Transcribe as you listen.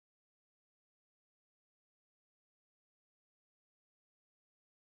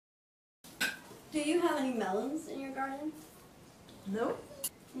Do you have any melons in your garden? No,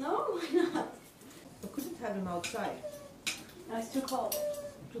 No? Why not? I couldn't have them outside. No, it's too cold.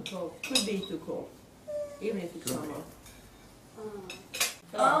 Too cold. Could be too cold. Even if it's Could be. summer.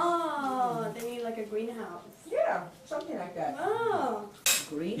 Oh, they need like a greenhouse. Yeah, something like that. Oh,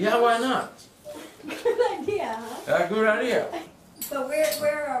 Green. Yeah, why not? good idea, huh? Yeah, good idea. But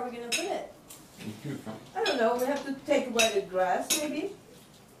where are we gonna put it? I don't know, we have to take away the grass maybe.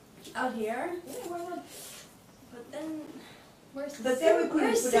 Out here? Yeah, why not? But then, where's But then we couldn't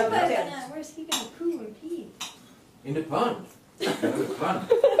where's put up Simba the gonna? tent. Where's he gonna poo and pee? In the pond. That was fun.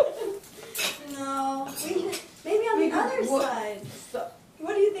 No, maybe on We the could other wa- side. So,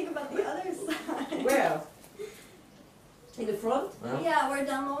 What do you think about the other side? where? In the front? Well, Yeah, where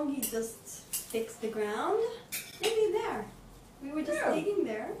Damongi just fixed the ground. Maybe there. We were just Yeah. digging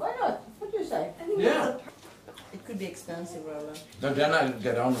there. Why not? What do you say? I think Yeah. that's a It could be expensive, Roland. then I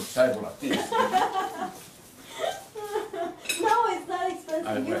get on the table like this. No, it's not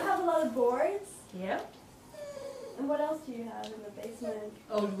expensive. You bet. have a lot of boards. Yeah. And what else do you have in the basement?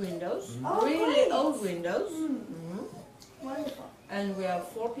 Old windows. Oh, Really great. old windows. Mm. Mhm. Wonderful. And we have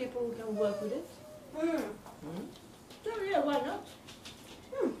 4 people who can work with it. Mm. So yeah, why not?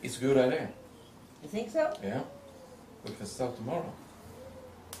 It's a good idea. You think so? Yeah. We can start tomorrow.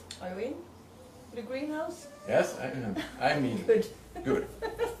 Are you in? The greenhouse? Yes, I mean, Good. good.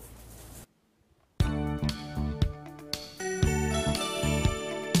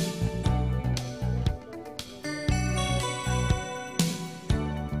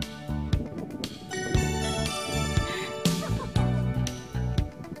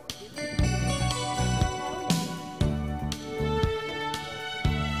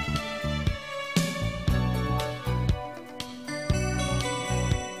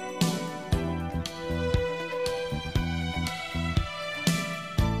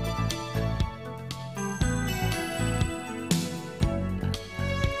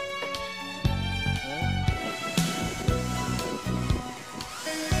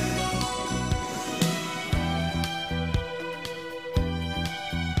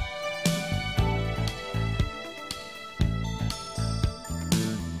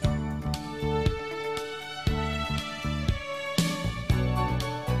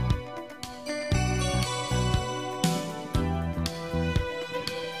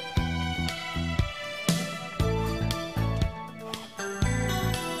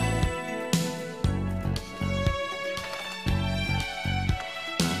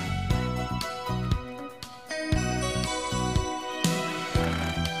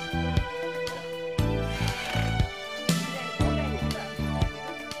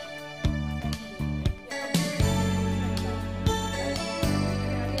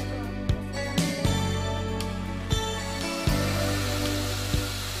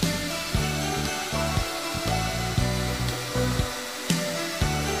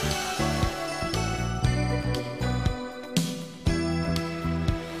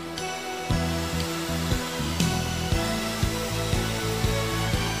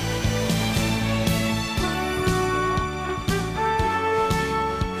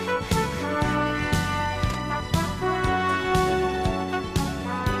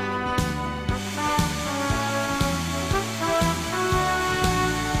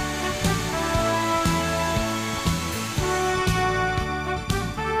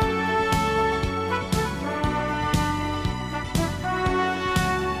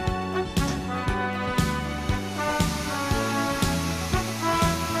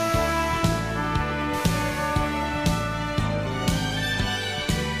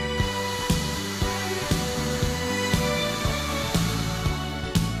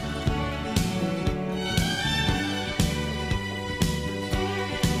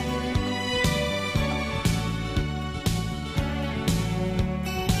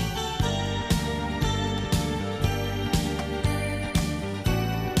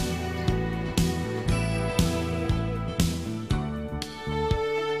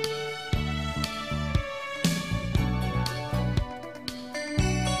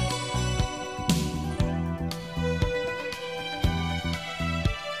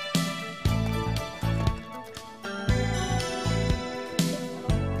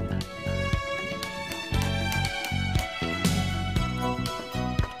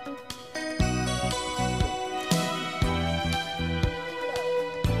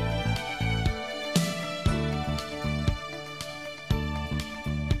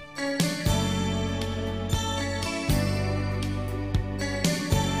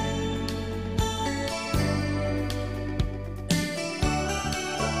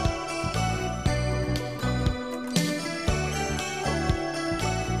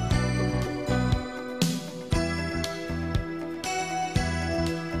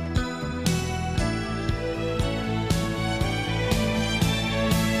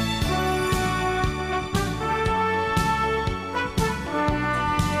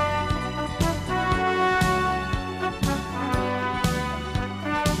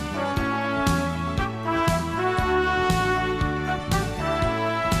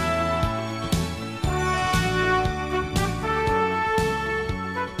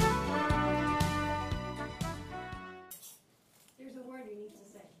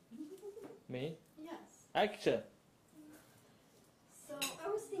 Action. So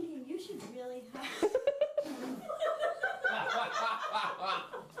I was thinking you should really have.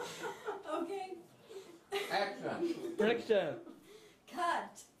 Okay. Action. Action.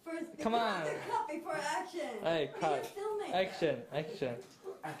 Cut. First, Come on. cut before action. Hey, Be a cut. filmmaker. Action. Action.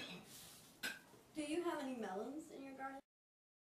 Do you have any melons in